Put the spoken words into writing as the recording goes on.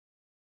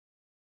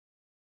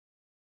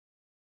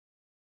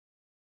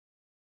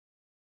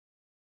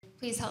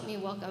Please help me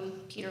welcome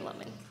Peter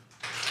Lutman.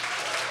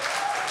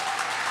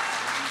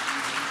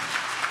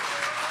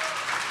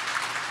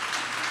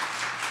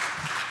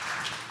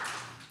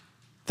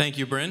 Thank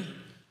you, Bryn.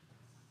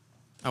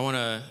 I want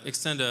to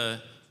extend a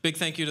big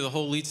thank you to the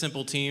whole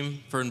LeadSimple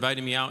team for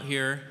inviting me out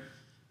here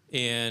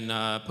and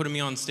putting me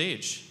on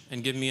stage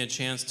and giving me a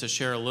chance to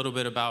share a little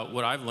bit about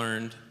what I've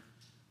learned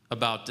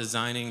about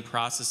designing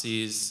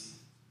processes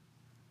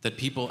that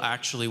people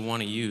actually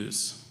want to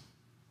use.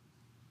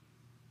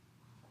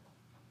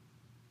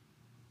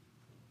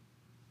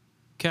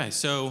 Okay,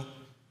 so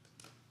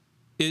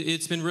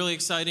it's been really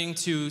exciting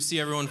to see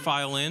everyone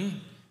file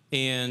in,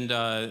 and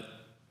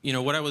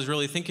what I was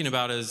really thinking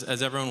about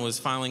as everyone was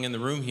filing in the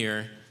room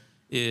here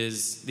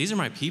is these are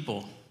my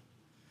people.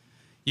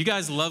 You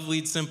guys love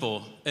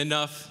LeadSimple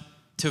enough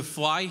to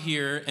fly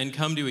here and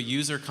come to a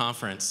user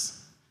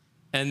conference.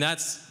 And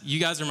you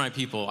guys are my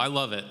people. I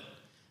love it.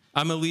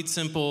 I'm a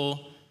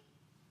LeadSimple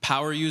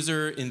power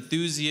user,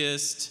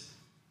 enthusiast.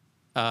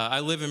 I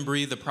live and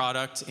breathe the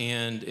product,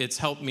 and it's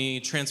helped me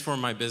transform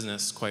my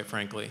business, quite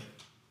frankly.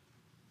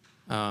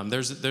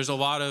 There's a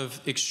lot of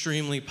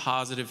extremely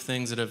positive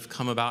things that have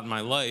come about in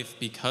my life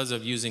because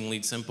of using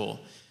LeadSimple.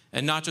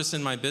 And not just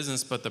in my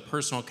business, but the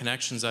personal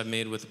connections I've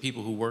made with the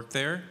people who work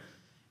there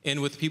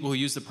and with the people who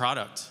use the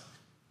product.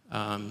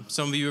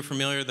 Some of you are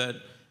familiar that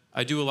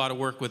I do a lot of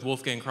work with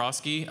Wolfgang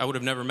Krosky. I would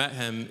have never met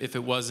him if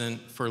it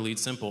wasn't for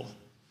LeadSimple.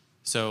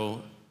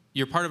 So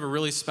you're part of a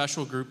really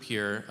special group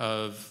here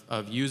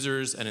of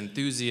users and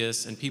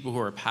enthusiasts and people who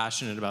are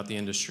passionate about the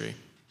industry.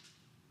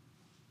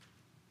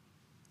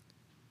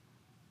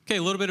 Okay,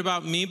 a little bit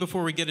about me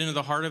before we get into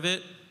the heart of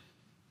it.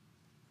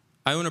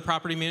 I own a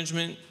property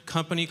management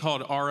company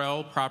called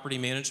RL Property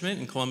Management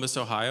in Columbus,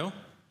 Ohio.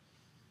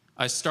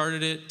 I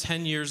started it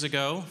 10 years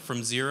ago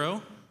from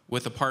zero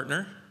with a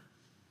partner.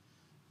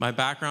 My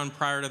background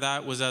prior to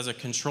that was as a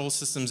control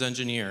systems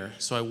engineer.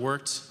 So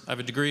I have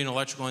a degree in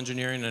electrical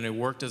engineering, and I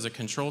worked as a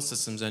control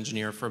systems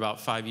engineer for about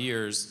 5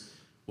 years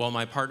while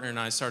my partner and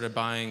I started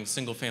buying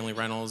single-family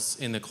rentals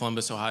in the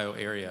Columbus, Ohio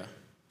area.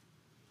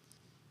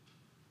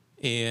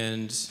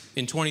 And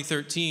in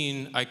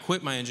 2013, I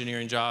quit my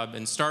engineering job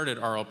and started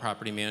RL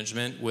Property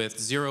Management with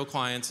 0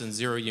 clients and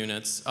 0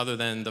 units other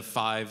than the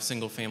 5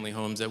 single-family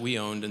homes that we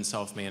owned and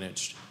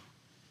self-managed.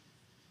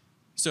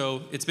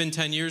 So it's been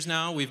 10 years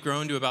now. We've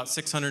grown to about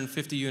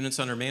 650 units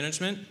under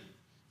management.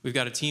 We've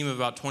got a team of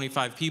about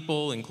 25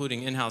 people,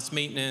 including in-house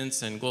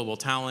maintenance and global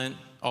talent,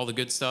 all the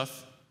good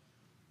stuff.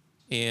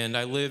 And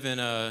I live in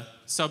a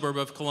suburb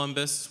of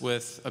Columbus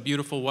with a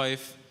beautiful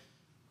wife,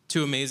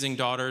 2 amazing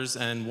daughters,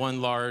 and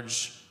 1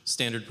 large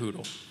standard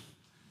poodle.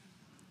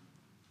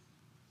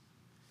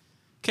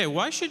 Okay,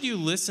 why should you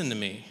listen to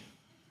me,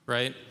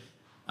 right?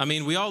 I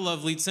mean, we all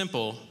love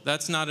LeadSimple.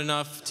 That's not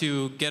enough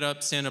to get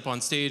up, stand up on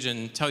stage,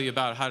 and tell you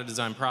about how to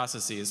design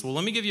processes. Well,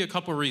 let me give you a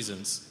couple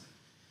reasons.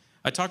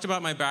 I talked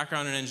about my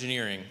background in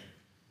engineering.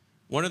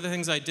 One of the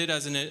things I did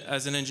as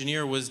an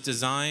engineer was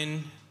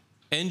design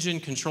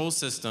engine control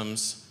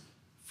systems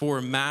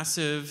for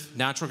massive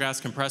natural gas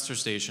compressor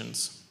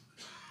stations,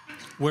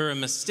 where a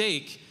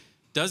mistake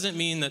doesn't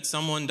mean that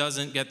someone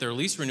doesn't get their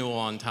lease renewal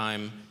on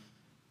time,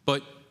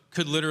 but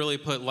could literally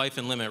put life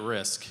and limb at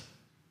risk.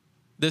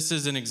 This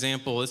is an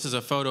example. This is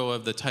a photo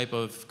of the type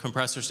of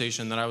compressor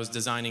station that I was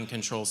designing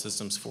control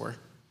systems for.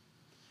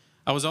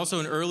 I was also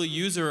an early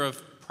user of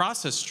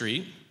Process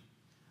Street.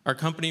 Our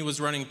company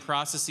was running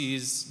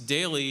processes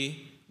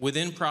daily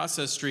within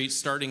Process Street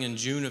starting in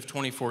June of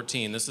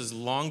 2014. This is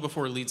long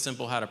before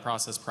LeadSimple had a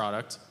process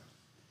product.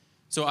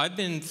 So I've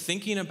been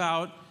thinking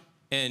about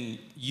and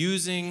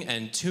using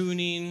and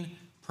tuning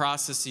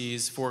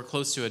processes for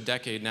close to a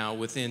decade now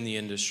within the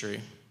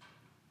industry.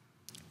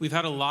 We've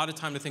had a lot of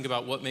time to think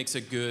about what makes a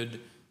good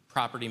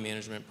property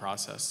management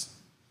process.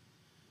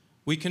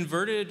 We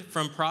converted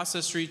from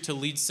Process Street to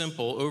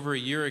LeadSimple over a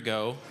year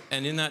ago,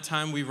 and in that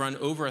time we've run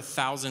over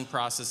 1,000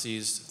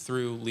 processes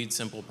through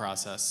LeadSimple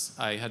process.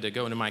 I had to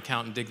go into my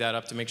account and dig that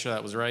up to make sure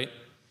that was right.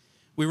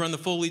 We run the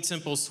full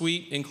LeadSimple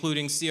suite,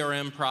 including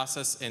CRM,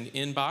 process, and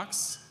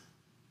inbox.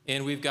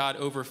 And we've got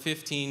over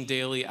 15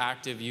 daily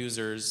active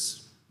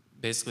users,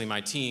 basically my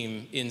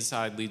team,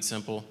 inside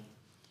LeadSimple.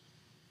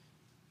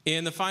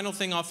 And the final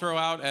thing I'll throw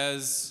out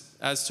as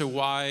to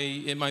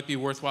why it might be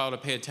worthwhile to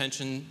pay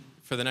attention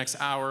for the next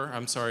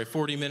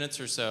 40 minutes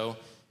or so,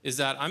 is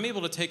that I'm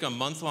able to take a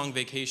month-long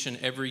vacation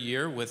every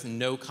year with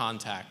no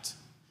contact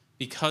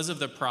because of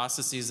the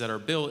processes that are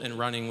built and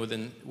running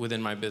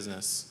within my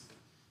business.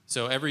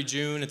 So every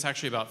June, it's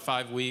actually about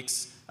 5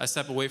 weeks, I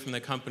step away from the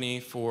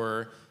company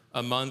for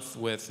a month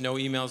with no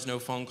emails, no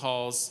phone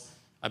calls.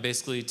 I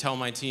basically tell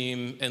my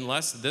team,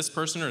 unless this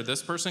person or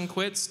this person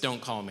quits, don't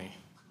call me.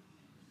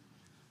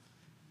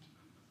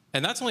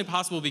 And that's only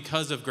possible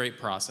because of great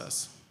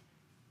process.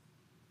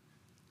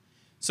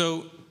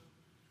 So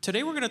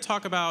today we're going to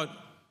talk about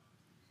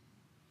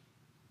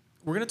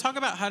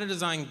how to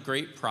design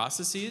great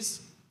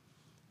processes.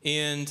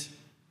 And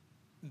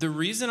the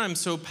reason I'm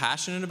so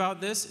passionate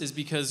about this is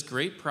because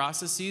great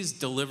processes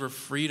deliver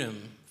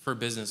freedom for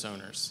business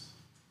owners.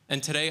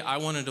 and today I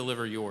want to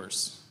deliver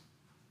yours.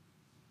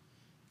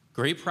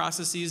 Great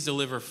processes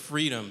deliver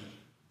freedom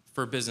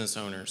for business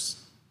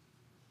owners.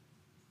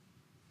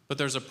 But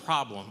there's a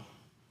problem.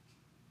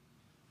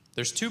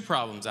 There's two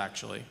problems,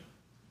 actually.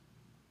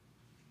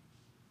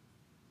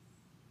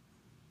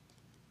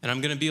 And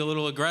I'm going to be a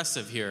little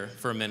aggressive here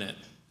for a minute.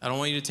 I don't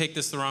want you to take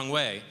this the wrong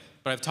way,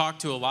 but I've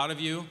talked to a lot of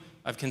you.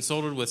 I've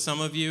consulted with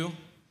some of you.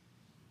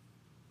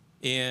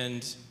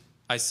 And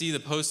I see the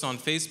posts on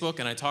Facebook,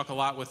 and I talk a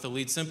lot with the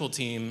LeadSimple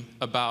team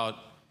about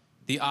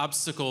the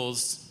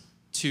obstacles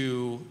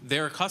to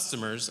their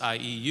customers, i.e.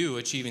 you,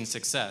 achieving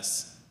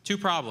success. Two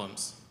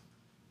problems.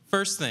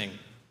 First thing,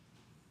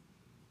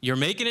 you're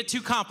making it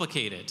too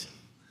complicated.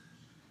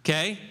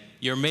 Okay?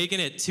 You're making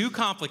it too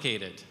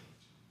complicated.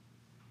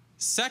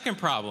 Second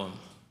problem,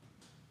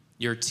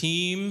 your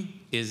team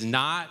is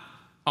not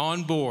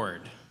on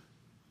board.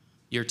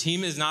 Your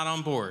team is not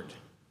on board.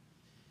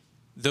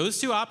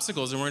 Those two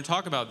obstacles, and we're going to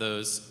talk about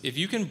those, if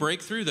you can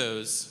break through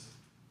those,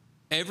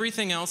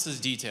 everything else is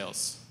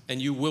details,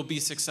 and you will be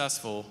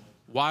successful,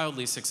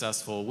 wildly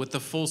successful, with the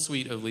full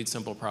suite of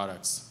LeadSimple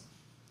products.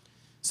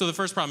 So the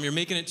first problem, you're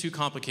making it too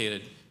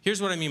complicated.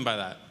 Here's what I mean by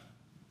that.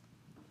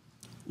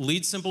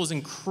 LeadSimple is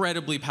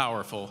incredibly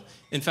powerful.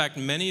 In fact,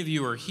 many of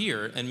you are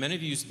here, and many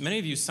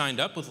of you signed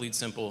up with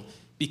LeadSimple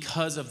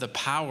because of the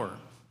power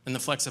and the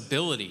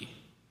flexibility.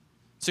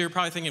 So you're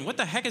probably thinking, what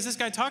the heck is this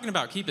guy talking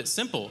about? Keep it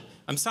simple.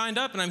 I'm signed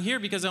up, and I'm here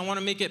because I want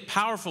to make it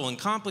powerful and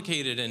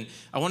complicated, and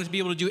I want it to be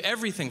able to do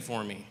everything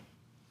for me.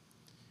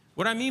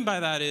 What I mean by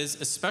that is,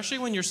 especially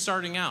when you're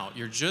starting out,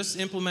 you're just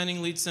implementing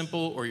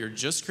LeadSimple, or you're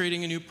just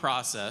creating a new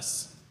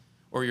process,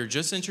 or you're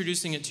just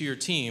introducing it to your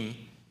team,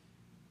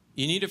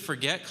 you need to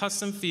forget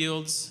custom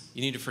fields,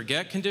 you need to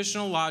forget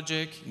conditional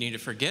logic, you need to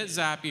forget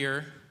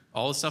Zapier,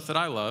 all the stuff that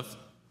I love,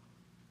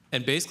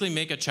 and basically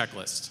make a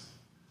checklist.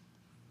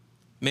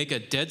 Make a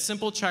dead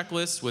simple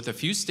checklist with a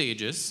few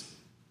stages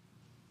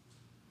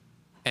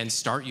and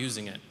start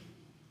using it.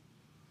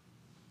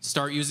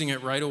 Start using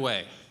it right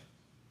away.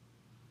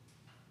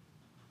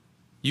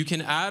 You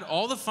can add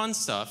all the fun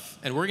stuff,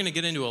 and we're going to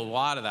get into a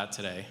lot of that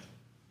today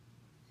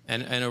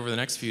and over the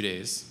next few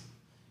days.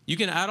 You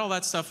can add all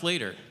that stuff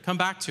later. Come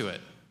back to it.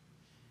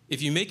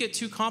 If you make it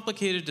too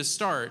complicated to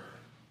start,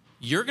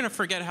 you're going to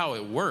forget how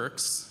it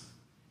works,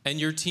 and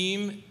your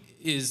team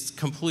is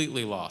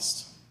completely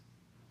lost.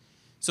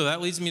 So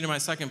that leads me to my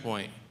second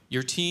point.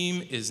 Your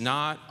team is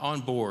not on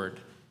board.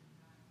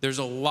 There's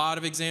a lot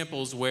of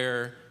examples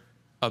where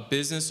a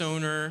business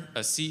owner,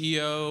 a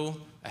CEO,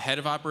 a head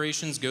of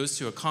operations goes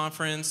to a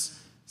conference,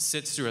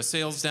 sits through a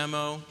sales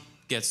demo,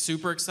 gets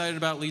super excited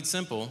about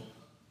LeadSimple,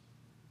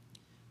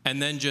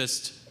 and then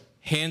just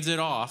hands it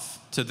off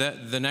to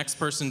the next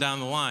person down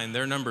the line,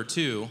 their number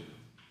two,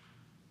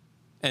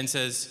 and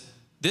says,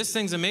 this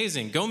thing's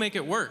amazing, go make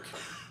it work.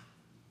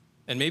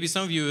 And maybe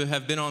some of you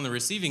have been on the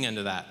receiving end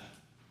of that.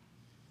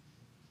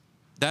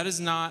 That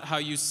is not how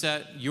you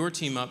set your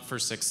team up for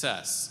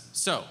success.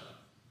 So,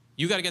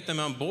 you got to get them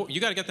on board. You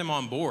got to get them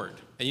on board.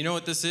 And you know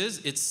what this is?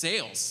 It's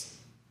sales.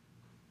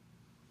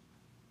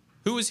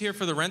 Who was here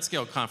for the Rent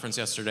Scale conference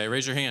yesterday?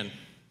 Raise your hand.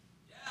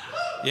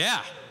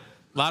 Yeah,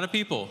 a lot of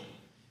people.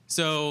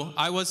 So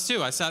I was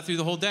too. I sat through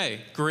the whole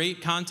day.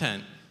 Great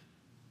content.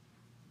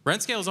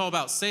 Rent Scale is all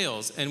about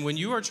sales, and when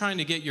you are trying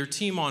to get your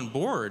team on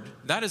board,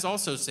 that is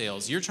also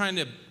sales. You're trying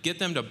to get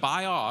them to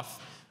buy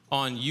off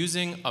on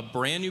using a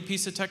brand new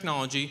piece of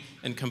technology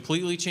and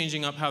completely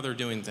changing up how they're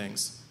doing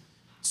things.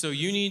 So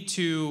you need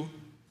to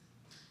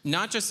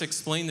not just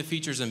explain the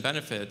features and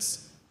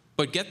benefits,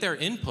 but get their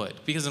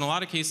input, because in a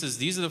lot of cases,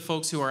 these are the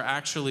folks who are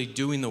actually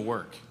doing the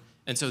work.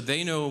 And so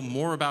they know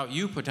more about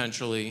you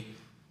potentially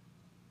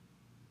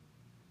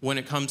when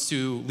it comes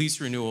to lease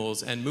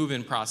renewals and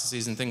move-in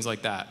processes and things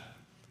like that.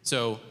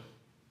 So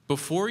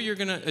before you're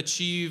going to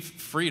achieve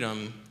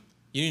freedom,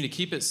 you need to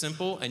keep it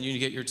simple and you need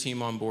to get your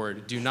team on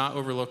board. Do not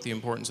overlook the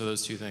importance of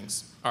those two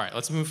things. All right,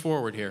 let's move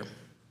forward here.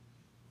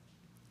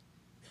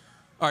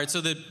 All right,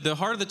 so the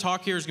heart of the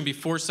talk here is going to be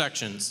 4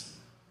 sections.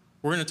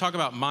 We're going to talk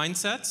about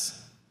mindsets.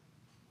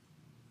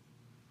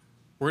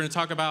 We're going to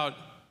talk about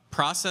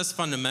process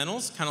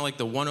fundamentals, kind of like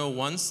the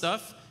 101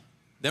 stuff.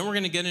 Then we're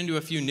going to get into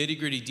a few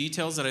nitty-gritty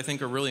details that I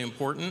think are really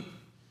important,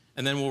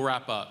 and then we'll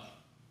wrap up.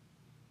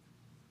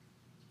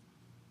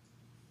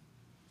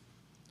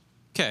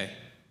 Okay,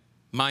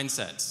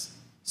 mindsets.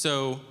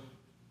 So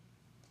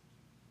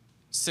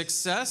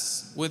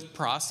success with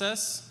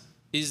process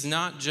is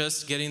not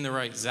just getting the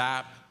right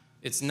zap.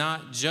 It's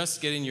not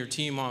just getting your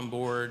team on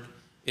board.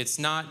 It's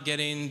not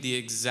getting the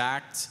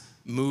exact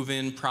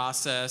move-in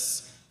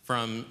process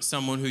from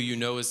someone who you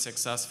know is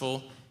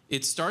successful.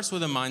 It starts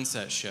with a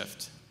mindset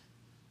shift.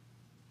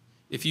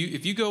 If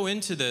you go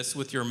into this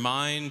with your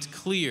mind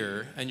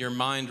clear and your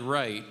mind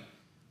right,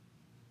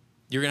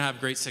 you're going to have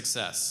great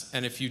success.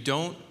 And if you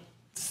don't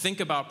think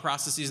about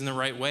processes in the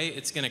right way,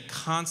 it's going to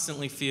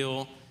constantly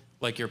feel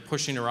like you're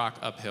pushing a rock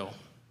uphill.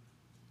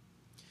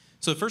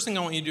 So the first thing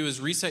I want you to do is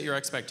reset your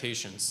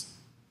expectations.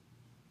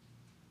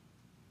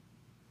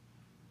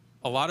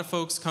 A lot of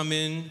folks come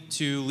in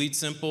to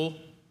LeadSimple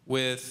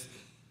with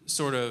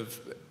sort of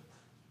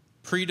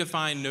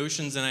predefined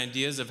notions and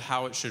ideas of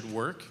how it should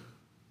work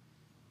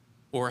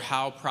or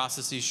how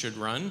processes should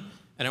run,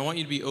 and I want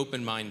you to be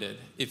open-minded.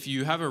 If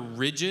you have a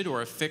rigid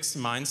or a fixed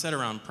mindset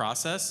around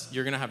process,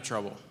 you're going to have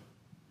trouble.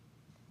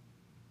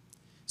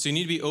 So you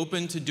need to be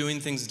open to doing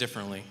things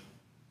differently.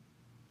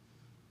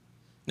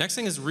 Next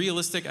thing is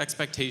realistic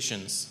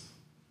expectations.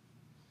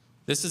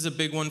 This is a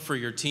big one for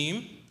your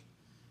team,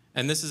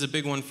 and this is a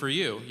big one for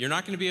you. You're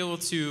not going to be able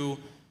to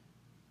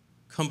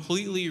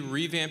completely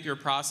revamp your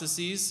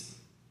processes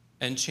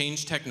and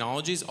change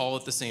technologies all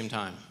at the same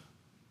time.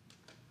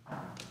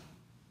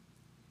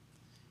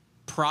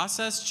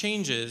 Process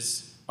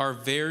changes are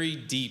very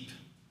deep.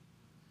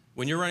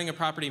 When you're running a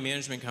property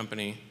management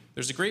company,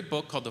 there's a great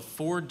book called The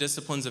 4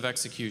 Disciplines of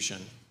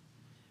Execution.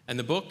 And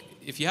the book,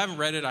 if you haven't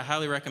read it, I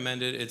highly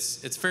recommend it.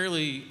 It's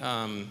fairly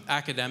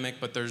academic,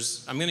 but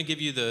I'm going to give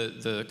you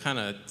the kind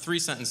of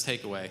 3-sentence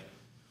takeaway,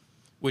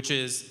 which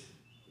is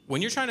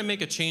when you're trying to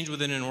make a change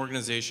within an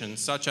organization,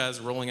 such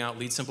as rolling out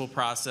LeadSimple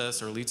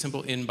Process or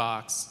LeadSimple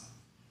Inbox,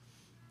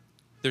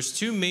 there's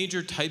 2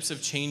 major types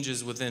of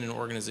changes within an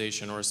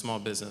organization or a small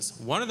business.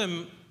 One of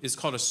them is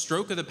called a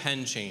stroke of the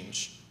pen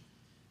change.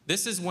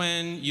 This is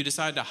when you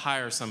decide to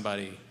hire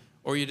somebody,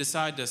 or you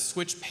decide to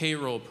switch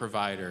payroll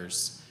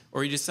providers,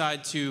 or you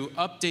decide to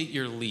update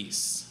your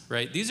lease,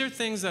 right? These are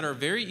things that are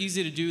very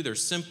easy to do. They're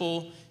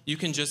simple. You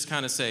can just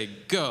kind of say,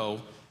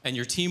 go, and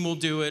your team will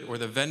do it, or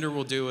the vendor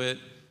will do it,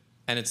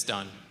 and it's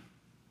done.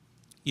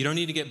 You don't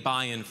need to get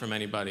buy-in from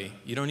anybody.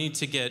 You don't need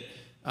to get,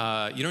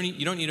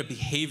 you don't need a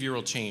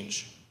behavioral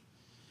change.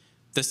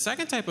 The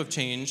second type of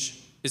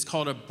change is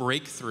called a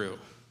breakthrough.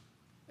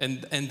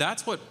 And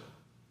that's what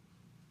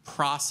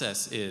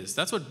process is.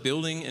 That's what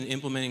building and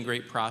implementing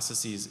great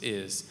processes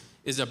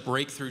is a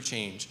breakthrough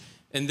change.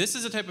 And this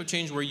is a type of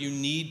change where you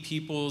need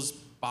people's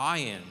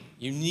buy-in.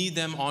 You need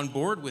them on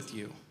board with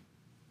you.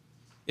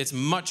 It's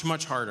much,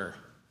 much harder.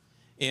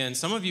 And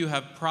some of you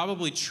have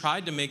probably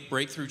tried to make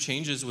breakthrough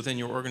changes within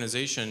your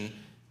organization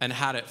and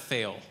had it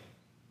fail.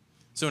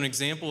 So an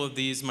example of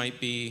these might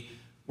be,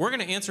 we're going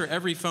to answer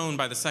every phone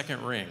by the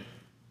second ring,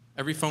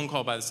 every phone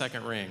call by the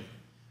second ring.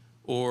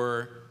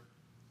 Or,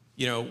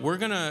 we're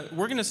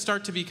gonna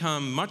start to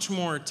become much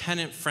more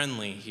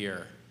tenant-friendly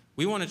here.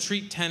 We want to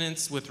treat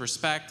tenants with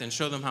respect and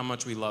show them how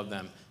much we love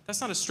them.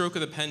 That's not a stroke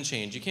of the pen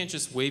change. You can't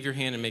just wave your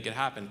hand and make it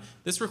happen.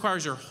 This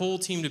requires your whole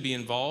team to be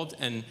involved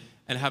and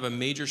have a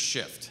major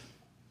shift.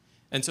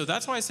 And so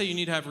that's why I say you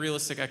need to have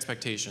realistic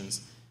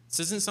expectations. This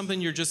isn't something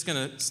you're just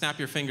going to snap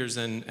your fingers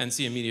and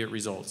see immediate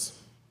results.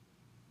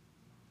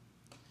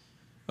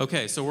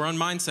 Okay, so we're on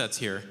mindsets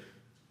here.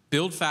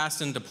 Build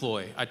fast and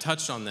deploy. I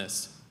touched on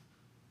this.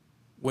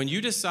 When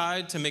you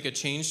decide to make a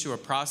change to a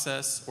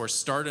process or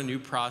start a new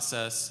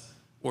process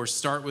or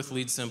start with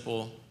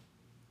LeadSimple,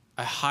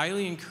 I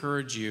highly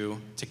encourage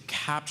you to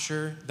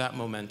capture that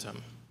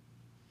momentum,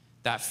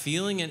 that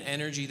feeling and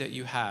energy that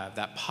you have,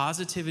 that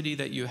positivity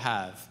that you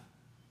have.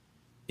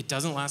 It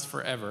doesn't last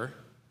forever,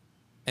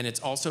 and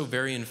it's also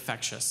very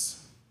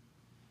infectious.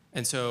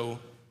 And so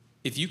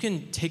if you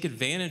can take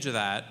advantage of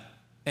that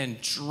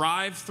and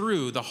drive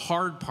through the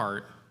hard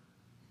part,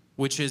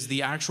 which is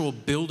the actual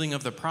building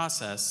of the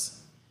process,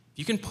 if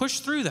you can push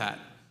through that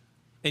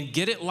and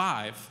get it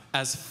live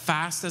as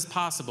fast as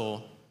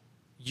possible,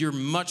 you're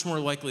much more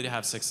likely to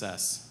have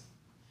success.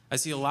 I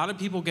see a lot of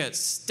people get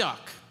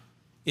stuck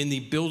in the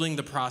building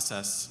the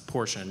process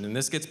portion, and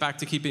this gets back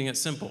to keeping it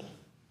simple.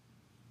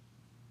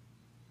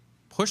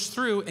 Push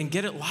through and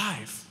get it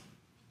live.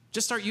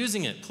 Just start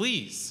using it,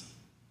 please.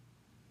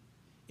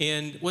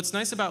 And what's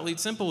nice about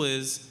LeadSimple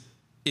is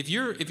if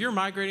you're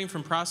migrating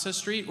from Process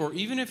Street, or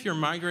even if you're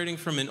migrating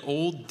from an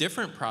old,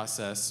 different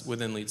process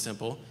within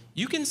LeadSimple,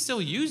 you can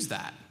still use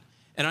that.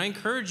 And I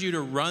encourage you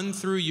to run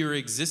through your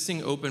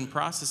existing open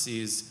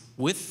processes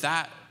with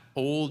that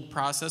old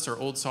process or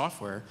old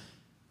software.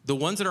 The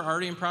ones that are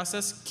already in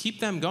process, keep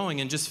them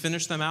going and just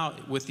finish them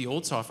out with the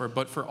old software.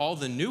 But for all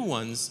the new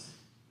ones,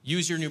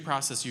 use your new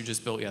process you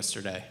just built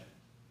yesterday.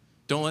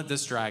 Don't let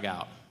this drag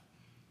out.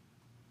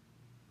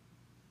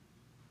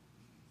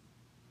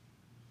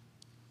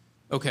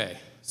 Okay,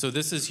 so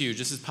this is huge.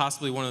 This is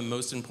possibly one of the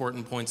most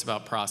important points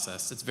about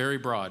process. It's very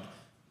broad.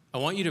 I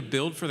want you to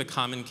build for the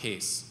common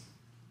case.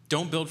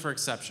 Don't build for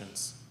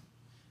exceptions.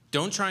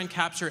 Don't try and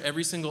capture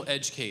every single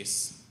edge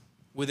case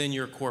within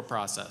your core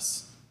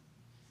process.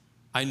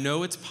 I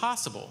know it's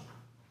possible.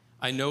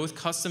 I know with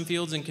custom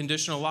fields and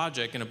conditional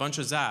logic and a bunch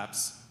of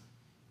zaps,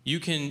 you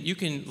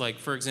can like,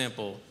 for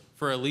example,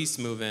 for a lease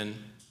move-in,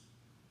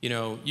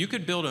 you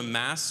could build a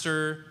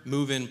master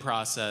move-in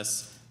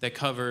process that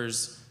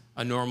covers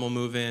a normal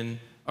move-in,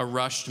 a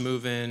rushed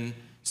move-in,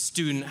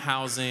 student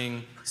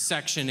housing,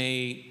 Section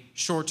 8,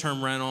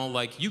 short-term rental.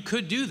 Like, you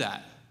could do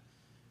that,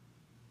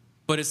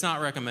 but it's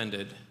not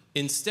recommended.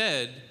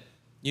 Instead,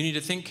 you need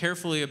to think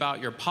carefully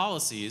about your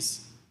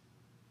policies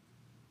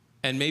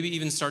and maybe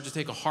even start to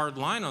take a hard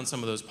line on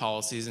some of those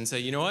policies and say,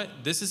 you know what,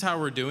 this is how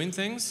we're doing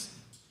things,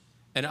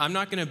 and I'm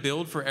not going to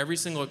build for every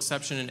single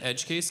exception and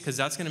edge case because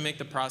that's going to make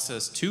the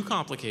process too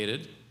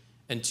complicated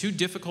and too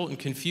difficult and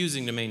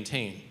confusing to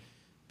maintain,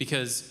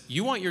 because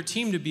you want your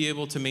team to be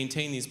able to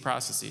maintain these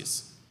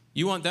processes.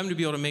 You want them to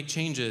be able to make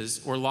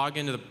changes or log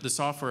into the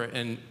software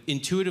and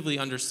intuitively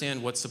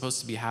understand what's supposed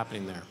to be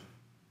happening there.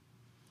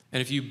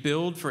 And if you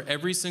build for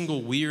every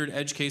single weird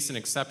edge case and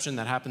exception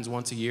that happens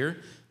once a year,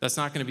 that's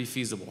not going to be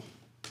feasible.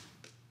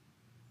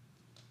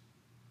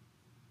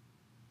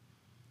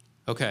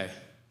 Okay,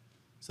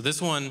 so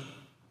this one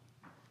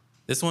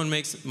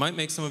might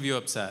make some of you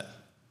upset.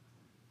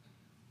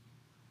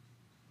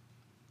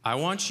 I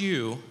want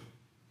you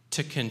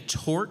to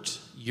contort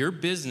your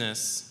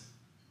business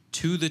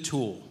to the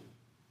tool.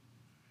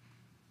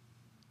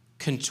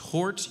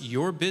 Contort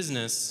your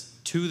business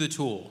to the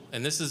tool.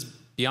 And this is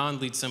beyond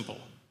LeadSimple.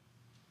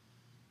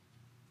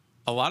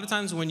 A lot of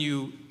times when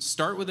you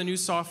start with a new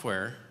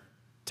software,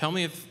 tell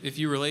me if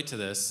you relate to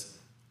this,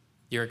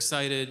 you're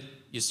excited,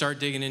 you start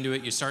digging into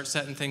it, you start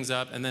setting things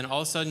up, and then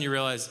all of a sudden you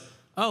realize,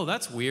 oh,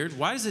 that's weird.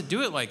 Why does it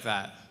do it like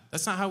that?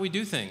 That's not how we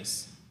do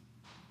things.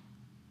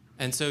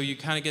 And so you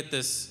kind of get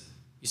this,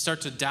 you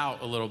start to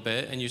doubt a little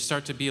bit, and you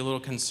start to be a little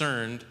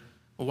concerned.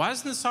 Well, why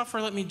doesn't the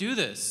software let me do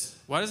this?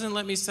 Why doesn't it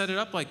let me set it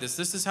up like this?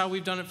 This is how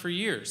we've done it for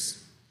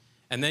years.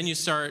 And then you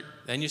start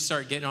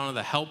getting onto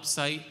the help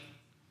site.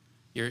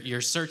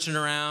 You're searching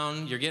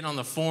around, you're getting on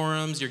the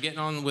forums, you're getting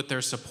on with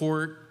their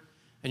support,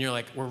 and you're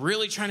like, we're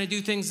really trying to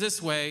do things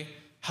this way.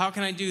 How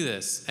can I do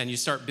this? And you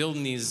start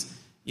building these,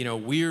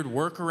 weird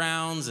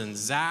workarounds and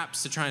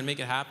zaps to try and make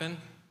it happen.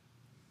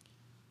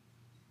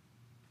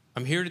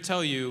 I'm here to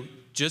tell you,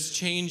 just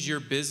change your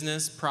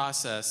business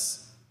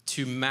process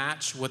to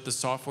match what the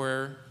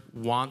software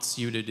wants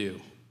you to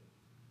do.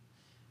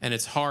 And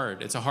it's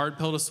hard. It's a hard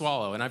pill to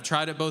swallow. And I've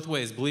tried it both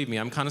ways. Believe me,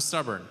 I'm kind of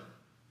stubborn.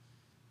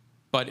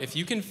 But if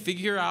you can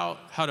figure out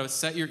how to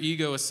set your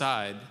ego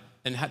aside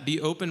and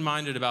be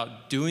open-minded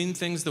about doing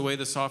things the way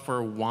the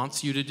software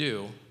wants you to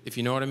do, if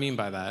you know what I mean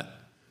by that,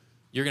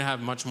 you're going to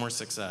have much more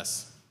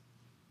success.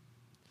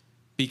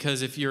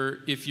 Because if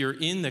you're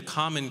in the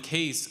common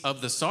case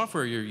of the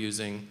software you're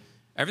using,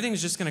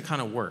 everything's just going to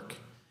kind of work.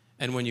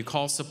 And when you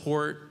call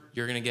support,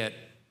 you're going to get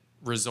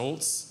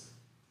results,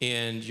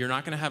 and you're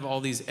not going to have all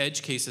these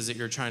edge cases that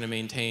you're trying to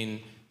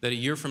maintain that a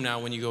year from now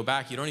when you go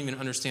back, you don't even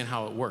understand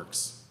how it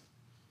works.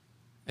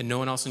 And no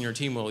one else on your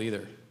team will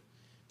either.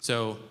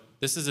 So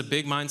this is a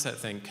big mindset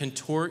thing.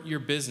 Contort your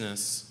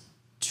business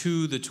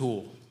to the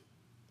tool.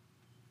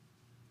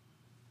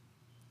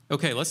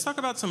 Okay, let's talk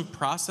about some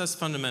process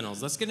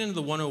fundamentals. Let's get into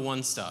the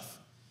 101 stuff.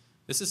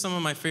 This is some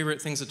of my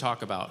favorite things to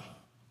talk about.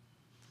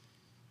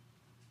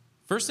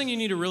 First thing you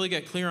need to really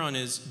get clear on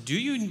is, do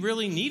you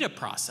really need a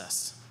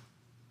process?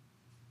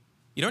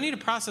 You don't need a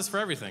process for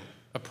everything.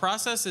 A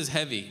process is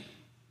heavy.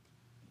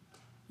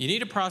 You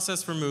need a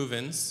process for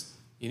move-ins.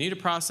 You need a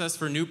process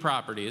for new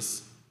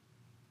properties.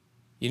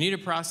 You need a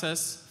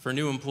process for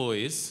new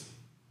employees.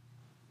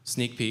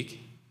 Sneak peek.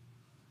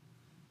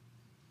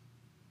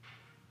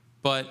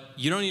 But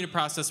you don't need a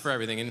process for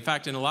everything. In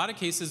fact, in a lot of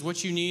cases,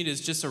 what you need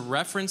is just a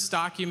reference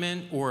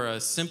document or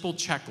a simple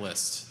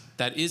checklist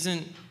that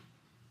isn't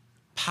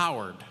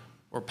powered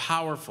or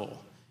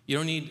powerful. You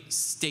don't need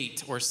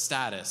state or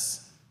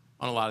status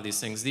on a lot of these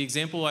things. The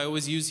example I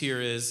always use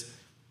here is,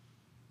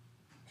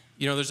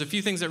 there's a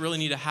few things that really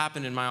need to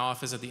happen in my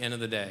office at the end of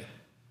the day.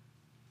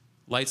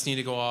 Lights need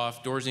to go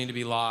off, doors need to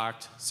be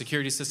locked,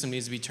 security system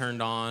needs to be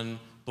turned on,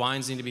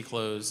 blinds need to be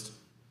closed.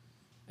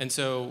 And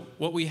so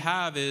what we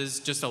have is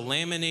just a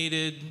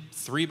laminated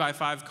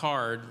 3x5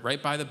 card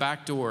right by the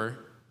back door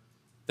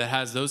that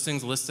has those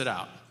things listed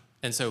out.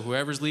 And so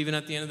whoever's leaving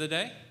at the end of the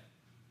day,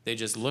 they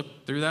just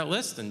look through that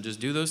list and just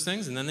do those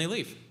things, and then they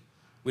leave.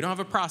 We don't have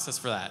a process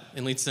for that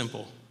in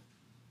LeadSimple.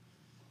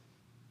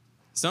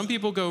 Some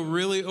people go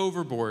really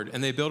overboard,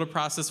 and they build a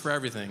process for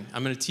everything.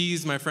 I'm going to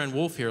tease my friend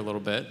Wolf here a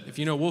little bit. If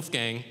you know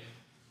Wolfgang,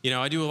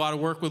 I do a lot of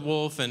work with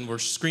Wolf, and we're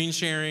screen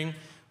sharing.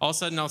 All of a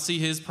sudden, I'll see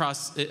his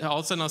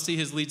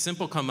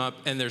LeadSimple come up,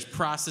 and there's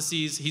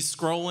processes. He's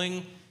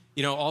scrolling,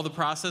 all the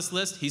process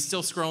list. He's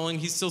still scrolling.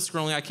 He's still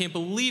scrolling. I can't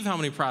believe how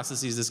many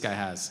processes this guy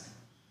has.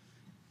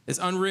 It's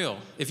unreal.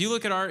 If you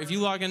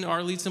log into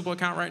our LeadSimple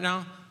account right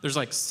now, there's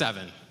like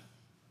 7.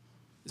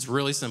 It's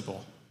really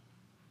simple.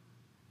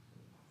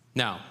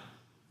 Now,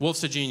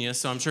 Wolf's a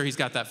genius, so I'm sure he's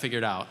got that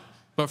figured out.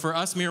 But for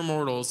us mere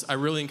mortals, I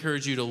really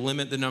encourage you to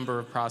limit the number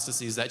of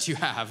processes that you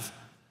have.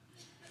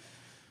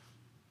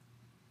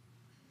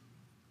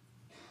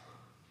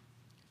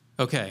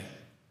 Okay,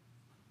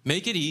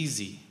 make it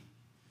easy.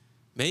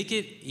 Make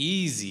it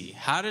easy.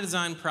 How to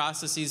design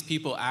processes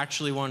people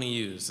actually want to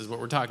use is what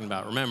we're talking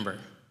about, remember.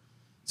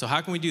 So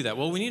how can we do that?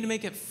 Well, we need to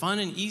make it fun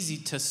and easy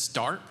to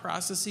start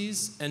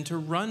processes and to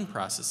run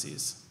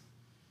processes.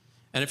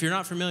 And if you're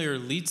not familiar,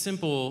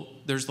 LeadSimple,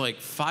 there's like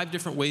 5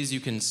 different ways you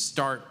can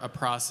start a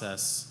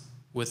process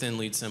within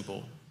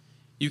LeadSimple.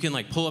 You can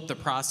pull up the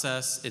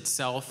process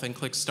itself and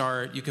click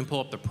start. You can pull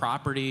up the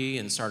property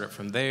and start it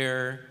from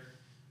there.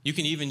 You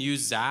can even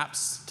use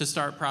zaps to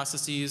start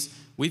processes.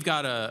 we've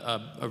got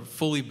a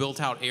fully built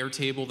out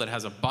Airtable that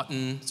has a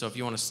button. So if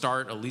you want to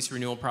start a lease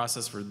renewal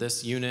process for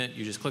this unit,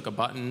 you just click a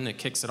button, it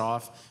kicks it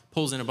off,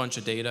 pulls in a bunch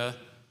of data.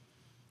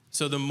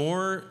 So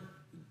the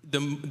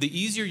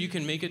easier you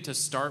can make it to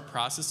start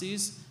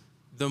processes,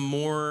 the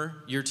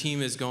more your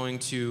team is going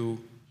to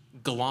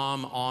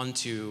glom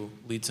onto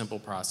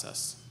LeadSimple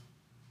process.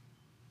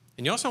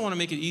 And you also want to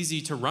make it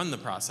easy to run the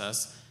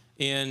process.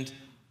 And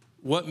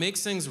what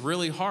makes things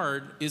really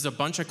hard is a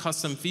bunch of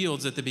custom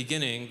fields at the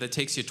beginning that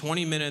takes you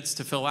 20 minutes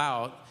to fill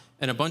out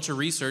and a bunch of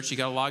research. You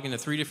got to log into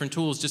 3 different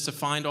tools just to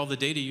find all the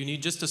data you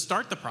need just to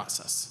start the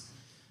process.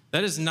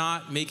 That is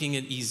not making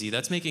it easy.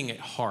 That's making it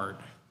hard.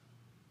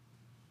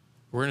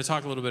 We're going to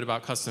talk a little bit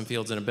about custom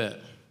fields in a bit.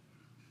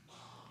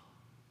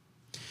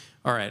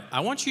 All right, I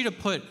want you to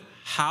put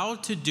how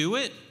to do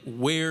it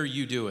where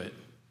you do it.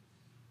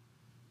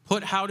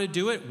 Put how to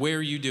do it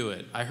where you do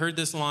it. I heard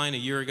this line a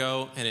year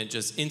ago, and it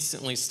just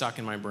instantly stuck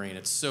in my brain.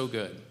 It's so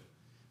good.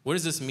 What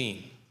does this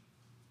mean?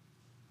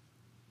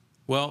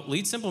 Well,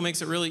 LeadSimple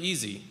makes it really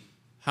easy.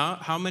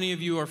 How many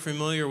of you are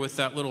familiar with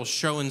that little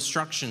show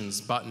instructions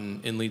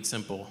button in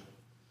LeadSimple?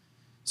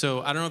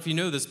 So I don't know if you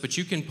know this, but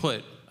you can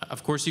put,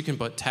 of course, you can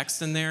put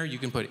text in there. You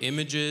can put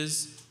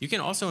images. You can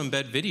also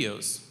embed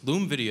videos,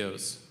 Loom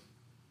videos.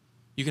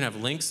 You can have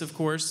links, of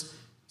course.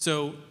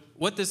 So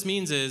what this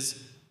means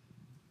is,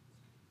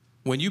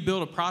 when you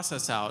build a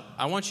process out,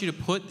 I want you to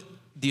put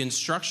the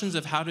instructions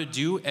of how to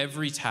do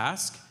every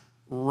task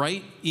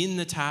right in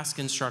the task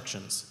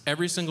instructions,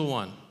 every single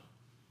one.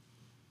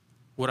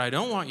 What I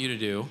don't want you to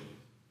do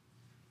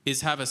is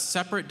have a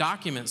separate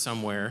document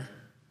somewhere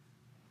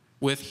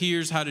with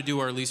here's how to do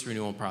our lease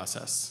renewal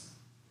process.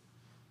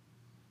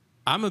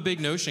 I'm a big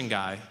Notion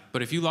guy,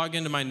 but if you log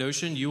into my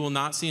Notion, you will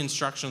not see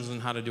instructions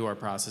on how to do our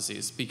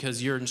processes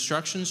because your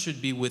instructions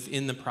should be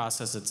within the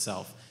process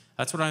itself.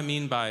 That's what I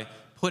mean by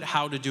put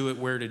how to do it,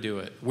 where to do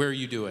it, where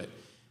you do it.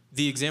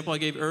 The example I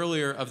gave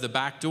earlier of the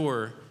back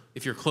door,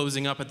 if you're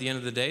closing up at the end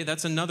of the day,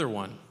 that's another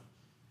one.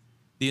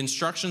 The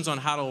instructions on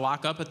how to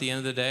lock up at the end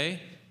of the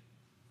day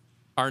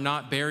are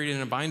not buried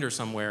in a binder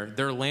somewhere.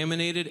 They're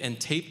laminated and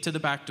taped to the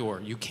back door.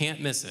 You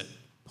can't miss it.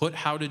 Put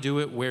how to do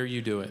it, where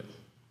you do it.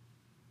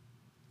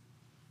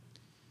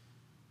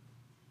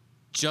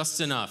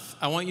 Just enough.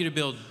 I want you to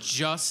build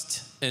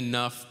just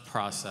enough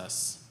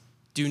process.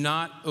 Do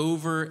not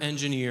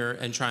over-engineer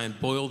and try and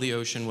boil the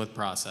ocean with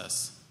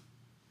process.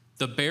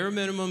 The bare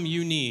minimum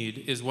you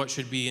need is what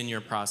should be in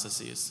your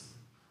processes.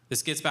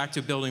 This gets back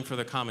to building for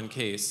the common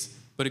case,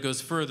 but it goes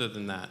further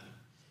than that.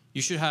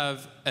 You should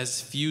have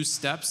as few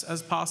steps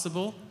as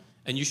possible,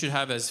 and you should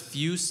have as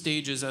few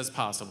stages as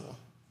possible.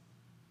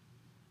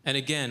 And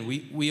again,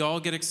 we all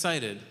get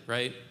excited,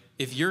 right?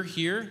 If you're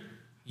here,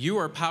 you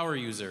are a power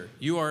user,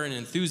 you are an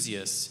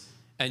enthusiast,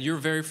 and you're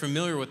very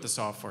familiar with the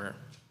software.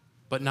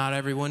 But not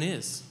everyone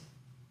is.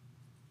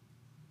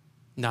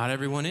 Not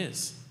everyone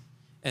is.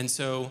 And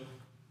so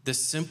the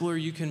simpler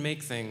you can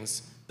make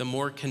things, the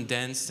more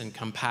condensed and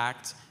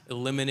compact,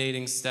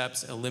 eliminating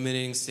steps,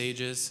 eliminating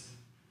stages,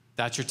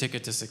 that's your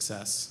ticket to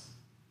success.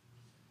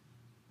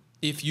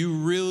 If you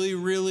really,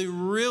 really,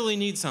 really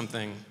need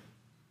something,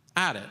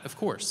 add it, of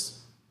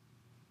course.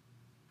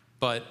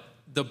 But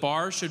the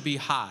bar should be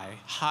high,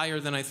 higher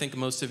than I think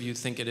most of you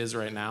think it is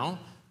right now,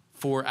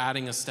 for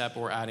adding a step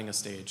or adding a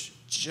stage.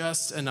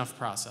 Just enough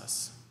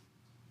process.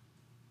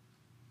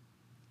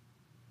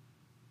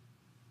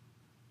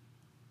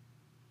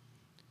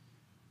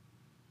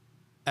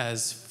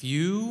 As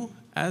few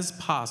as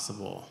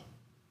possible.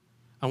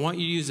 I want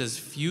you to use as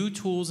few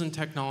tools and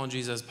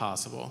technologies as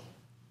possible.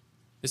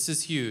 This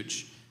is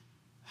huge.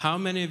 How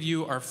many of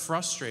you are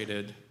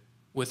frustrated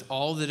with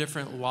all the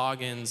different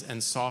logins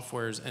and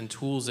softwares and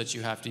tools that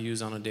you have to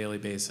use on a daily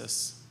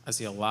basis? I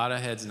see a lot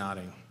of heads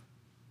nodding.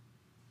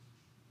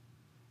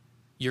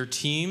 Your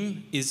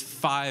team is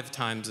 5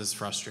 times as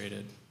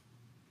frustrated.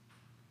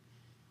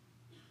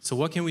 So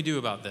what can we do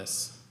about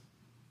this?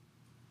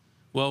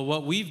 Well,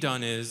 what we've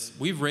done is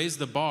we've raised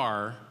the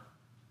bar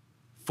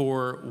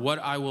for what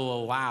I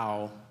will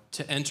allow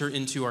to enter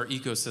into our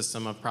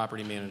ecosystem of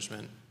property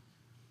management.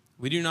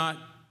 We do not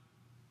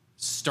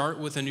start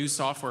with a new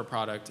software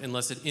product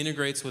unless it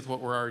integrates with what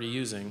we're already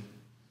using.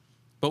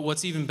 But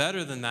what's even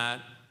better than that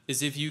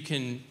is if you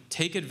can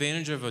take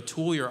advantage of a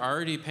tool you're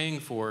already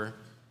paying for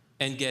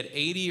and get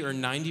 80 or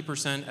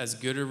 90% as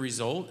good a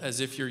result as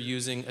if you're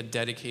using a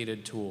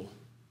dedicated tool.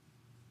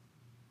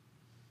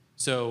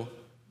 So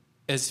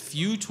as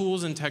few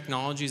tools and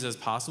technologies as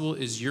possible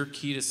is your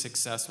key to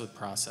success with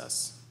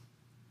process.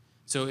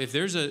 So if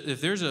there's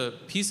a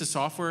piece of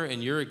software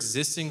in your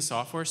existing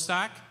software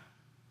stack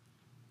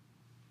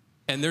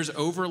and there's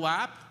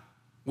overlap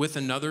with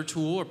another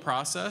tool or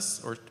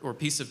process or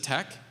piece of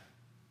tech,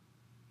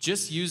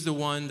 just use the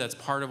one that's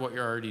part of what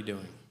you're already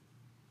doing.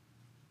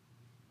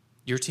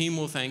 Your team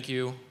will thank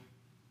you.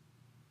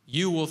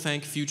 You will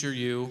thank future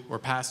you or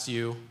past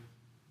you.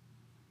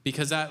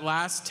 Because that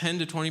last 10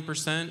 to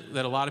 20%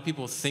 that a lot of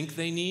people think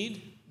they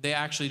need, they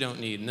actually don't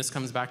need. And this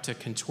comes back to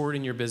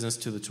contorting your business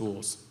to the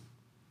tools.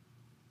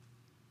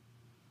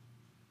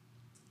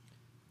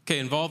 Okay,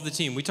 involve the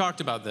team. We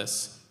talked about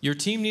this. Your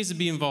team needs to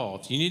be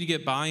involved. You need to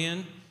get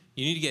buy-in.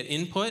 You need to get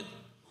input.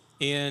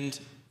 And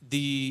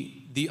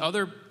the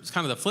other,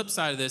 kind of the flip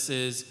side of this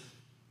is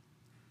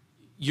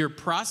your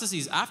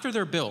processes, after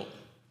they're built,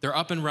 they're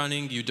up and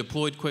running, you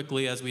deployed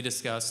quickly, as we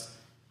discussed,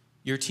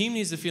 your team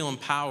needs to feel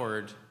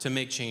empowered to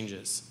make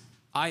changes.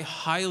 I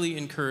highly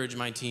encourage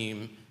my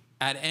team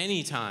at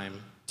any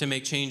time to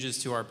make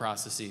changes to our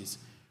processes.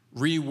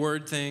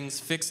 Reword things,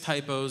 fix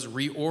typos,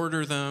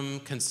 reorder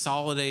them,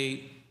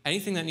 consolidate,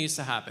 anything that needs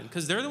to happen,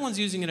 because they're the ones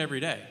using it every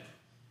day.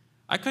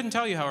 I couldn't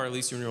tell you how our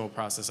lease renewal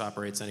process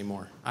operates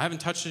anymore. I haven't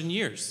touched it in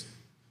years,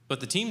 but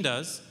the team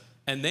does,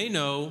 and they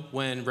know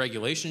when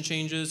regulation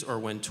changes or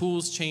when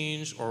tools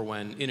change or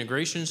when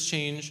integrations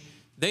change.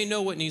 They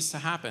know what needs to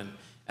happen,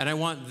 and I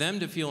want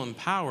them to feel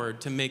empowered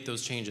to make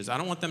those changes. I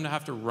don't want them to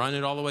have to run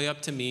it all the way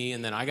up to me,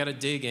 and then I got to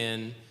dig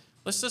in.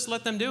 Let's just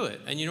let them do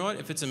it, and you know what?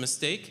 If it's a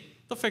mistake,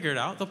 they'll figure it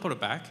out. They'll put it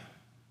back.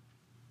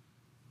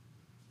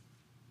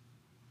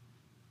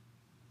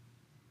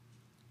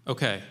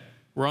 Okay,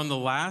 we're on the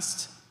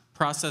last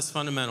process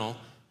fundamental,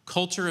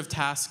 culture of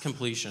task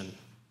completion.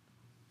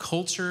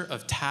 Culture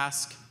of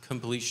task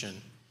completion.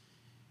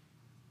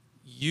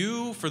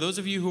 You, for those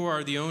of you who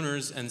are the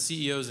owners and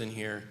CEOs in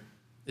here,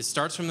 it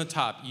starts from the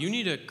top. You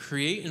need to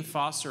create and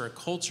foster a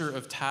culture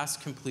of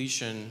task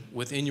completion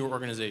within your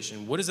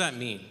organization. What does that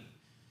mean?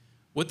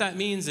 What that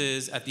means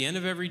is, at the end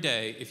of every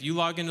day, if you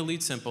log into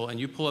LeadSimple and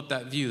you pull up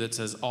that view that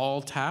says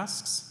all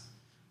tasks,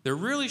 there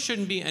really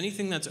shouldn't be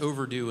anything that's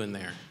overdue in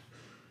there.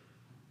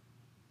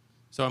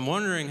 So I'm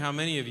wondering how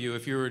many of you,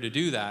 if you were to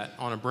do that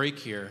on a break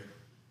here,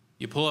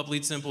 you pull up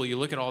LeadSimple, you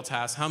look at all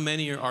tasks, how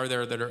many are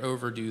there that are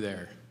overdue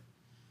there?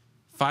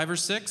 5 or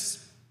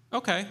 6?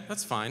 Okay,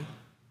 that's fine.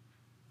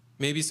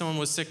 Maybe someone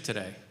was sick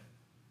today.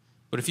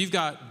 But if you've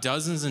got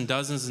dozens and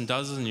dozens and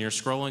dozens and you're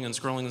scrolling and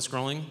scrolling and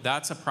scrolling,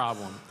 that's a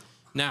problem.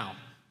 Now,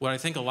 what I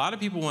think a lot of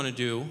people want to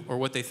do, or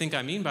what they think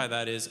I mean by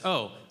that is,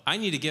 oh, I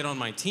need to get on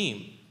my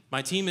team.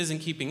 My team isn't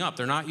keeping up.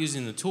 They're not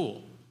using the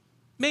tool.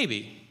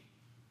 Maybe.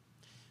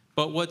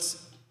 But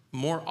what's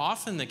more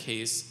often the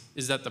case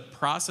is that the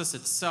process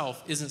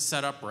itself isn't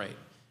set up right.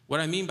 What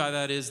I mean by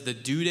that is the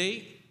due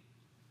date,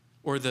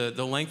 or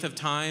the length of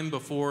time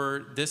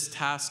before this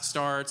task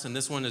starts, and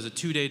this one is a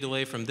 2-day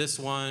delay from this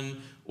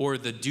one, or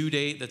the due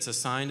date that's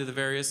assigned to the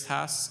various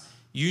tasks.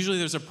 Usually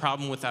there's a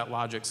problem with that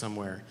logic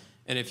somewhere.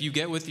 And if you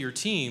get with your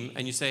team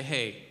and you say,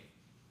 hey,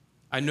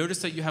 I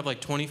noticed that you have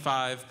like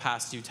 25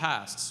 past due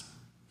tasks.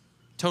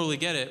 Totally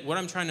get it. What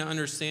I'm trying to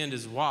understand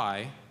is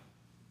why.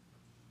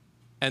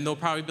 And they'll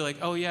probably be like,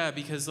 oh yeah,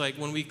 because like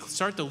when we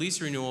start the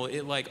lease renewal,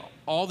 it like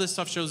all this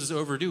stuff shows is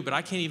overdue, but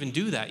I can't even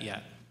do that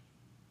yet.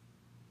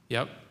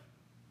 Yep.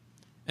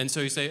 And so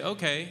you say,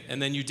 okay,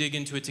 and then you dig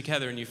into it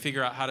together and you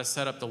figure out how to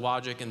set up the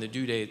logic and the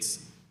due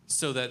dates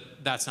so that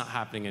that's not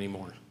happening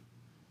anymore.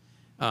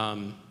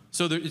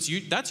 So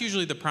that's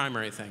usually the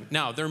primary thing.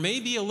 Now, there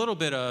may be a little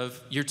bit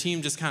of your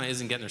team just kind of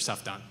isn't getting their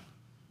stuff done.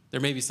 There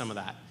may be some of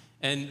that.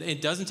 And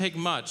it doesn't take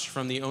much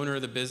from the owner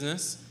of the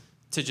business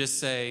to just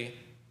say,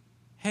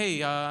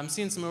 hey, I'm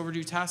seeing some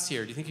overdue tasks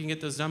here. Do you think you can get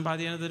those done by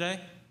the end of the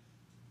day?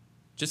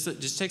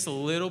 Just takes a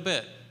little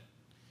bit.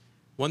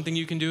 One thing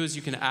you can do is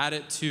you can add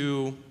it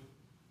to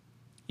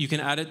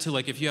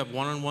like if you have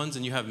one-on-ones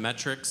and you have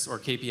metrics or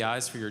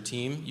KPIs for your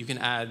team, you can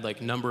add like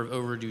number of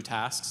overdue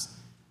tasks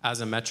as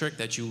a metric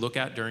that you look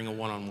at during a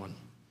one-on-one.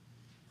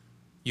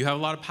 You have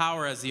a lot of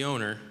power as the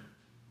owner,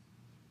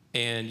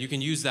 and you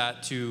can use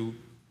that to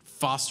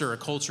foster a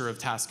culture of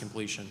task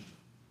completion.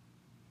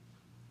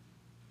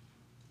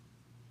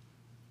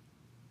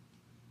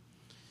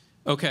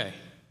 Okay.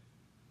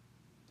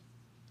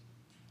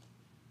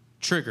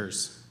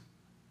 Triggers.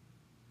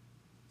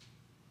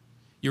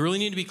 You really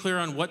need to be clear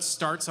on what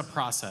starts a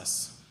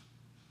process.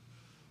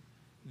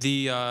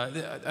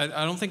 I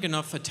don't think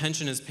enough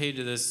attention is paid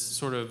to this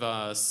sort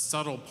of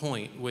subtle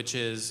point, which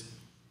is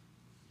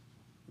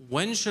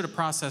when should a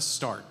process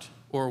start,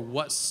 or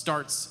what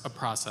starts a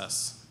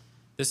process?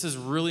 This is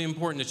really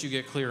important that you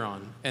get clear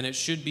on, and it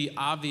should be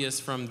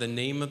obvious from the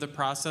name of the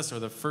process or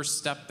the first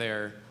step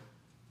there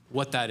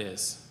what that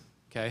is.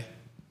 Okay?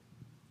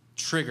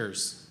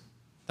 Triggers.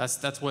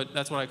 That's what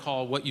I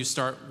call what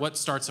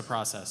starts a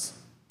process.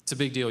 It's a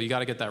big deal. You got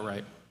to get that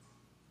right.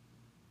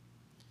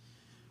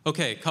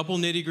 Okay, couple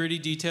nitty-gritty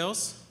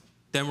details,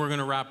 then we're going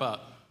to wrap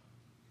up.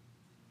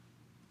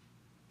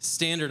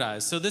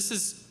 Standardize. So this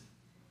is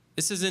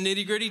a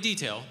nitty-gritty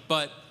detail,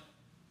 but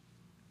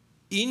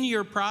in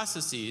your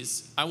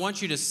processes, I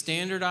want you to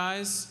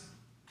standardize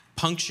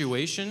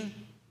punctuation,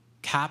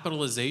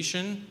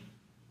 capitalization,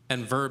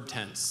 and verb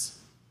tense.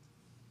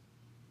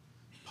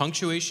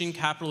 Punctuation,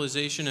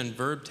 capitalization, and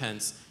verb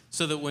tense,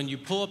 so that when you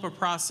pull up a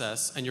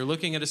process and you're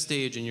looking at a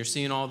stage and you're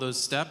seeing all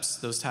those steps,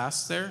 those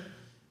tasks there,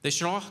 they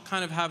should all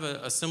kind of have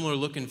a similar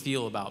look and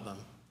feel about them.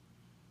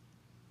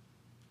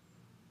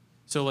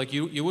 So like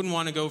you wouldn't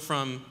want to go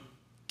from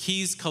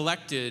keys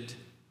collected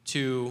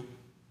to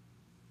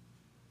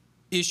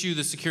issue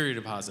the security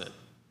deposit.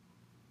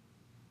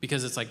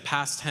 because it's like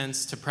past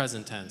tense to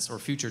present tense or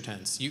future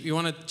tense. You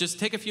want to just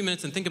take a few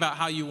minutes and think about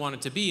how you want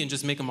it to be and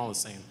just make them all the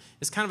same.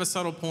 It's kind of a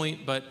subtle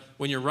point, but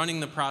when you're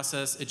running the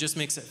process, it just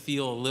makes it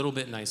feel a little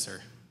bit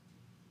nicer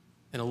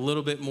and a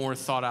little bit more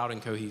thought out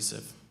and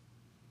cohesive.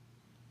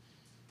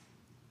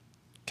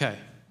 Okay.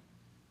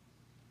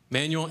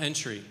 Manual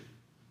entry.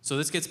 So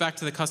this gets back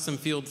to the custom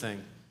field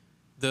thing.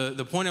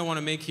 The point I want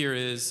to make here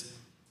is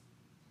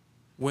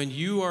when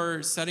you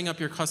are setting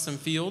up your custom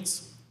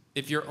fields,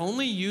 if you're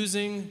only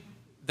using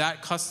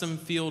that custom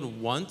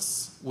field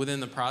once within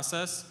the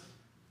process,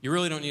 you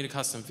really don't need a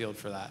custom field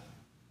for that.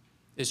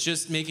 It's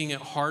just making it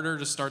harder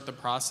to start the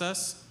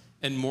process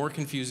and more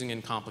confusing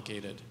and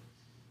complicated.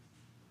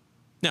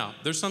 Now,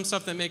 there's some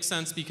stuff that makes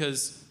sense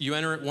because you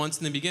enter it once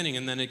in the beginning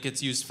and then it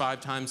gets used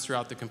 5 times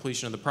throughout the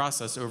completion of the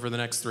process over the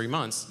next 3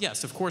 months.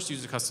 Yes, of course,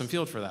 use a custom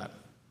field for that.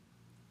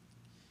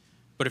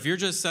 But if you're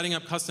just setting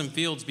up custom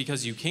fields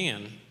because you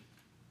can,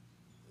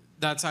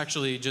 that's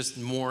actually just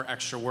more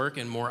extra work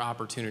and more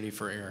opportunity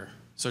for error.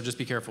 So just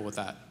be careful with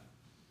that.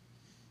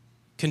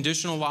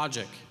 Conditional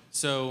logic.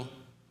 So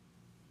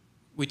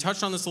we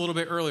touched on this a little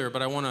bit earlier,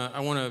 but I want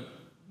to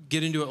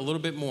get into it a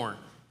little bit more.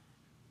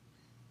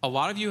 A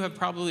lot of you have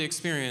probably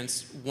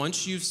experienced,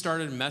 once you've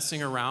started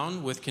messing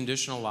around with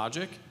conditional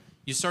logic,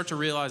 you start to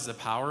realize the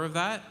power of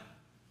that,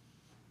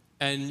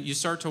 and you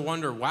start to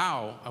wonder,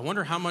 wow, I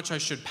wonder how much I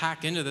should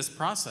pack into this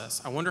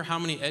process. I wonder how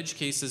many edge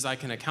cases I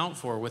can account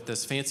for with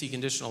this fancy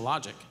conditional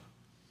logic.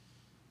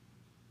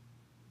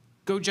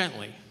 Go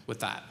gently with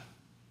that,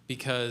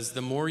 because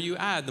the more you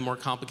add, the more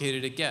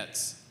complicated it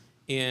gets.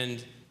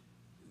 And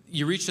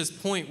you reach this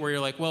point where you're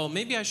like, well,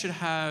 maybe I should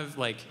have,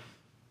 like,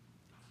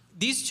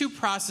 these 2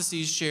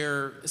 processes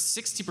share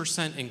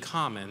 60% in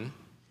common,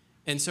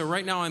 and so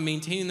right now I'm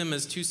maintaining them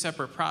as 2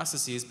 separate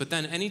processes, but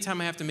then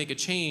anytime I have to make a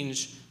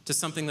change to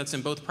something that's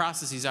in both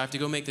processes, I have to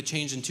go make the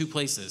change in 2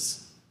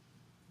 places.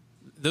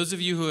 Those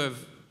of you who have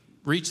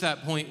reached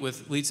that point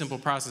with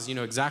LeadSimple process, you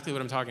know exactly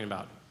what I'm talking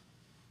about.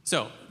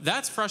 So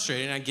that's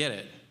frustrating, I get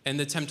it. And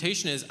the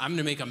temptation is, I'm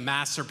gonna make a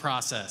master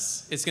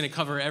process. It's gonna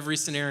cover every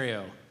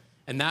scenario.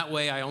 And that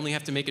way I only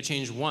have to make a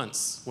change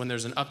once when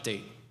there's an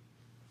update.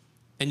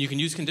 And you can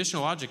use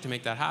conditional logic to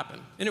make that happen.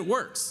 And it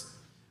works.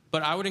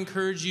 But I would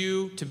encourage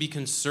you to be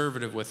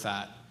conservative with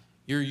that.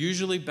 You're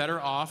usually better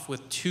off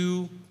with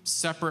 2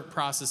 separate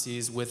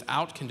processes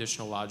without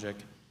conditional logic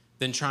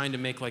than trying to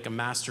make like a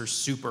master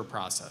super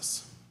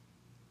process.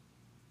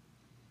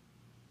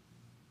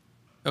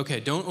 Okay,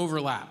 don't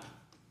overlap.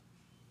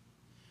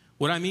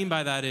 What I mean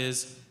by that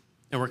is,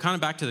 and we're kind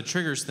of back to the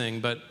triggers thing,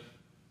 but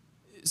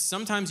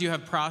sometimes you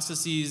have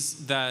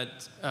processes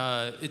that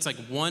it's like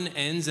one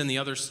ends and the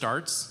other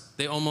starts.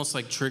 They almost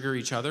like trigger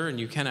each other, and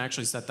you can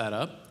actually set that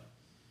up.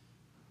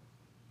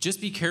 Just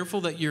be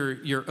careful that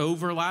your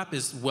overlap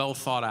is well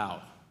thought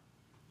out.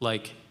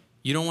 Like,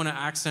 you don't want to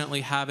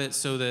accidentally have it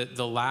so that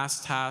the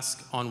last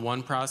task on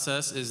one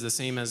process is the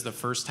same as the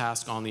first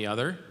task on the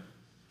other.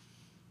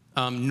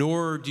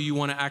 Nor do you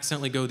want to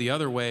accidentally go the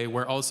other way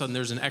where all of a sudden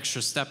there's an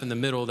extra step in the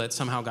middle that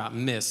somehow got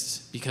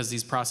missed because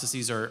these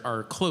processes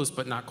are close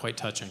but not quite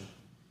touching.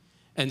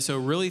 And so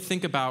really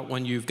think about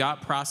when you've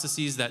got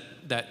processes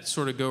that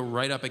sort of go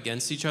right up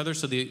against each other.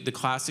 So the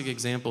classic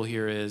example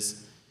here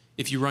is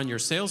if you run your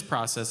sales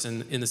process in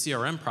the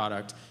CRM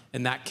product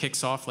and that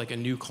kicks off like a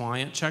new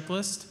client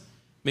checklist,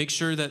 make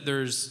sure that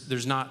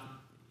there's not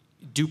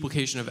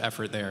duplication of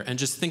effort there, and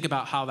just think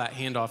about how that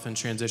handoff and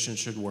transition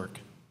should work.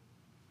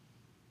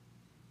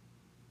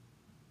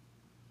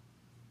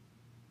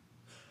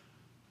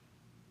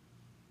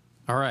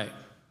 All right,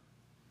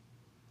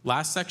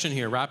 last section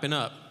here, wrapping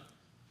up.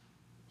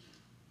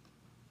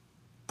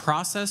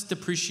 Process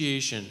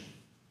depreciation.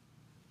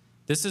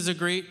 This is a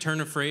great turn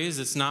of phrase.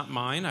 It's not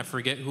mine. I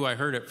forget who I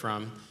heard it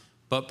from.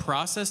 But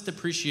process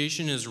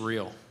depreciation is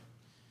real.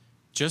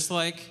 Just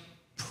like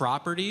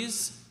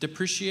properties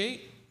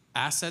depreciate,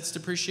 assets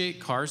depreciate,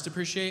 cars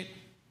depreciate,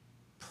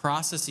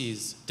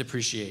 processes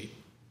depreciate.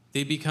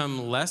 They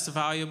become less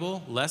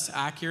valuable, less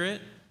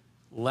accurate,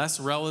 less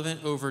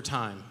relevant over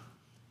time.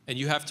 And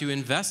you have to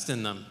invest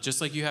in them,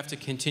 just like you have to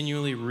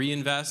continually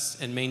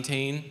reinvest and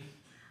maintain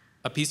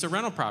a piece of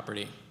rental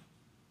property.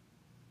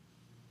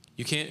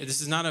 You can't,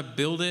 this is not a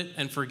build it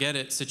and forget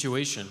it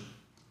situation.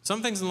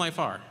 Some things in life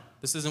are.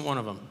 This isn't one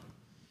of them.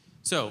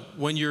 So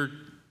when you're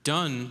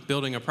done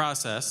building a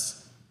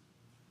process,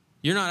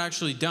 you're not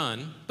actually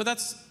done, but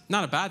that's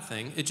not a bad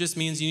thing. It just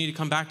means you need to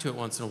come back to it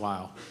once in a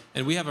while.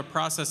 And we have a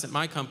process at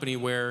my company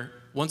where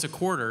once a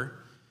quarter,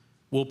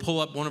 we'll pull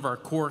up one of our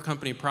core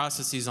company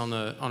processes on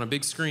a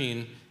big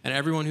screen, and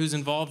everyone who's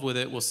involved with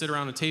it will sit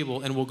around a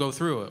table and we'll go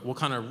through it. We'll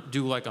kind of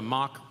do like a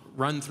mock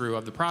run through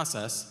of the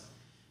process,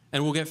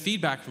 and we'll get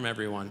feedback from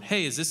everyone.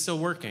 Hey, is this still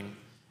working?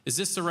 Is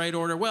this the right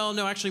order? Well,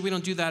 no, actually we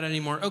don't do that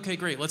anymore. Okay,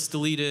 great, let's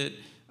delete it.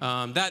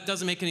 That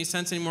doesn't make any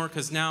sense anymore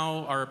because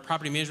now our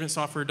property management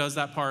software does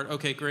that part.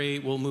 Okay,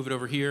 great, we'll move it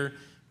over here,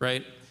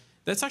 right?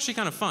 That's actually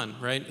kind of fun,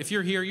 right? If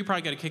you're here, you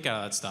probably get a kick out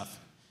of that stuff.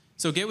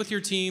 So get with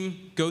your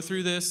team, go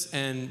through this,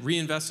 and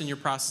reinvest in your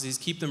processes,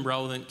 keep them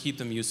relevant, keep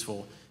them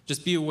useful.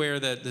 just be aware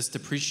that this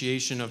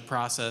depreciation of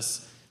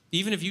process,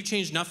 even if you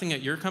change nothing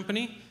at your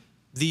company,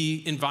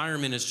 the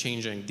environment is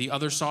changing. The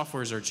other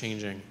softwares are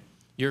changing.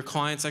 Your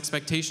clients'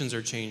 expectations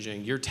are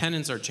changing. Your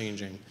tenants are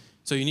changing.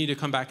 So you need to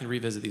come back and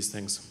revisit these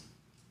things.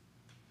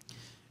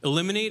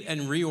 Eliminate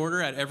and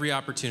reorder at every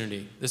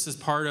opportunity. This is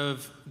part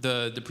of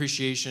the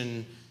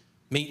depreciation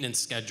maintenance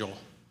schedule,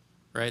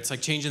 right? It's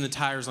like changing the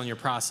tires on your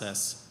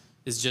process.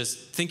 Is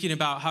just thinking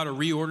about how to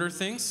reorder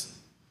things,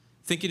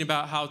 thinking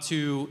about how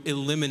to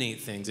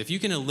eliminate things. If you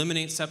can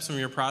eliminate steps from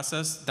your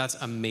process, that's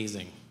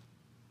amazing.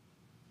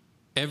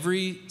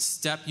 Every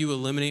step you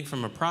eliminate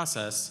from a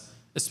process,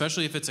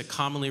 especially if it's a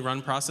commonly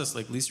run process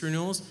like lease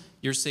renewals,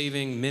 you're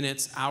saving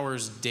minutes,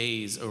 hours,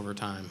 days over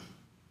time.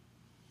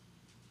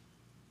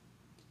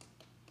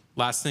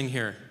 Last thing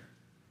here,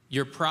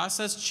 your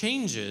process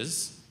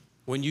changes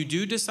when you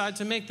do decide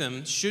to make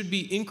them should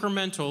be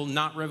incremental,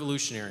 not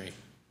revolutionary.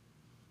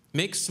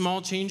 Make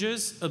small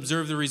changes,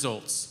 observe the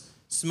results.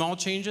 Small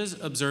changes,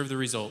 observe the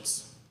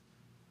results.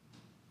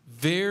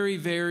 Very,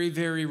 very,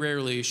 very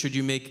rarely should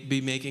you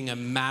be making a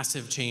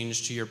massive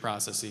change to your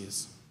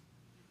processes.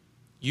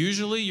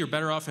 Usually, you're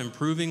better off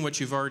improving what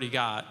you've already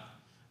got.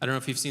 I don't know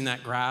if you've seen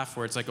that graph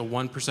where it's like a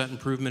 1%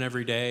 improvement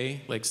every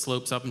day, like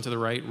slopes up and to the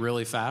right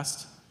really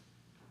fast.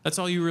 That's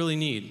all you really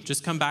need.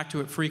 Just come back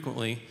to it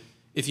frequently.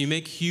 If you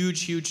make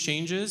huge, huge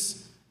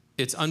changes,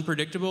 it's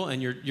unpredictable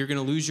and you're going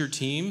to lose your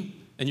team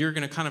and you're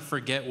going to kind of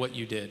forget what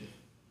you did.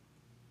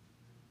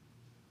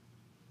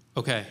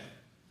 Okay.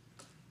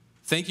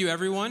 Thank you,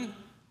 everyone.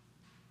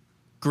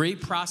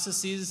 Great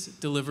processes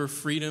deliver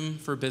freedom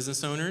for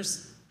business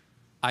owners.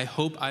 I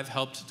hope I've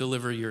helped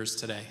deliver yours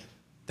today.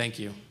 Thank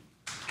you.